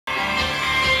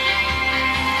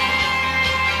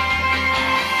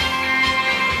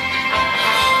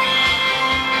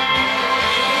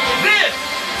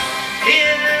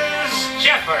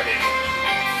Jeopardy!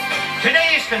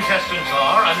 Today's contestants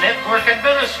are a network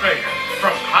administrator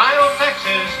from Kyle,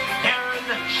 Texas, Darren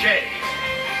Shea.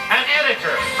 An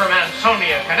editor from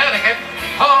Ansonia, Connecticut,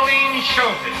 Pauline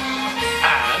Sholtys.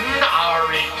 And our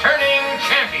returning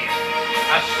champion,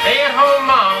 a stay-at-home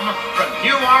mom from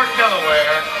Newark,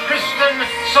 Delaware, Kristen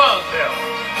Sawsville,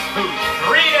 whose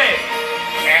 3 days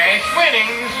cash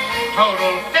winnings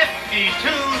total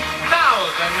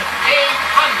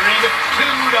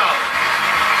 $52,802.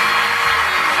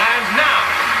 And now,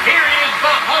 here is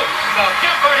the host of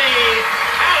Jeopardy,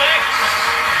 Alex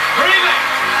Greenland.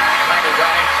 Thank you,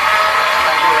 Johnny.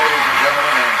 Thank you, ladies and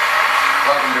gentlemen, and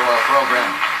welcome to our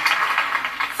program.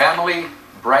 Family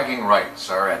bragging rights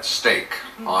are at stake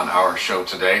on our show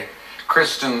today.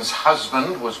 Kristen's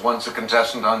husband was once a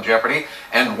contestant on Jeopardy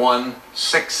and won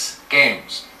 6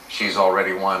 games. She's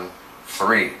already won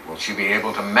 3. Will she be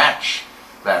able to match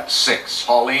that 6?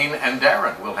 Pauline and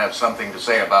Darren will have something to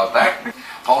say about that.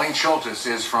 Pauline Sholtys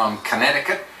is from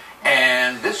Connecticut,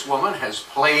 and this woman has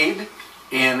played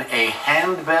in a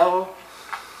handbell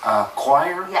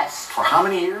choir? Yes. For how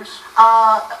many years?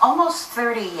 Almost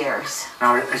 30 years.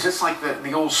 Now, is this like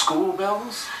the old school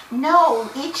bells? No,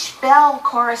 each bell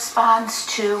corresponds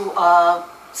to,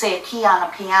 say, a key on a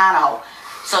piano.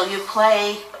 So you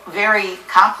play very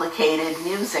complicated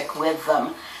music with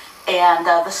them. And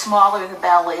the smaller the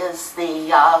bell is, the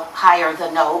higher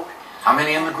the note. How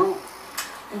many in the group?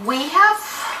 We have,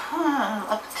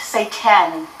 up to say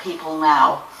 10 people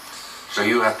now. So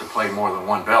you have to play more than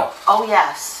one bell. Oh,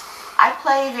 yes. I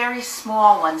play very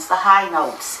small ones, the high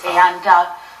notes, and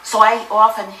so I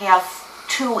often have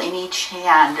 2 in each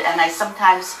hand, and I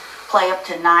sometimes play up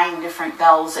to 9 different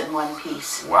bells in one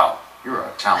piece. Wow, you're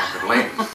a talented lady.